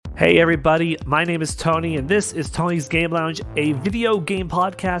Hey everybody, my name is Tony, and this is Tony's Game Lounge, a video game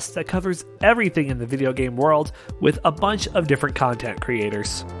podcast that covers everything in the video game world with a bunch of different content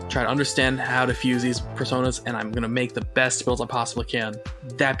creators. Try to understand how to fuse these personas, and I'm going to make the best builds I possibly can.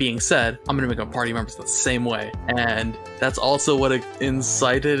 That being said, I'm going to make my party members the same way, and that's also what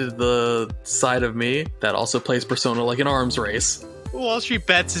incited the side of me that also plays Persona like an arms race. Wall Street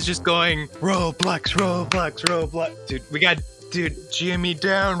Bets is just going, Roblox. Dude, GME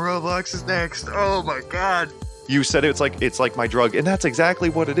down, Roblox is next. Oh my god. You said it's like my drug, and that's exactly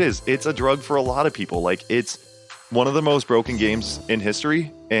what it is. It's a drug for a lot of people. Like, it's one of the most broken games in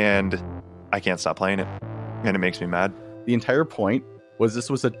history, and I can't stop playing it, and it makes me mad. The entire point was this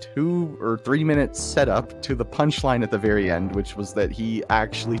was a 2 or 3 minute setup to the punchline at the very end, which was that he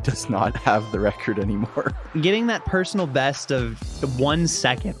actually does not have the record anymore. Getting that personal best of 1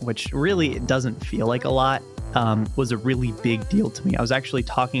 second, which really doesn't feel like a lot, was a really big deal to me. I was actually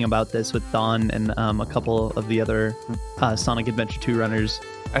talking about this with Don and a couple of the other Sonic Adventure 2 runners.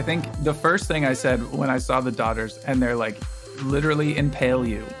 I think the first thing I said when I saw the daughters and they're like, literally impale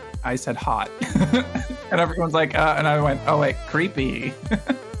you, I said hot. And everyone's like, and I went, oh wait, creepy.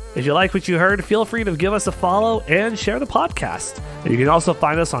 If you like what you heard, feel free to give us a follow and share the podcast. You can also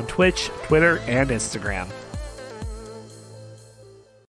find us on Twitch, Twitter, and Instagram.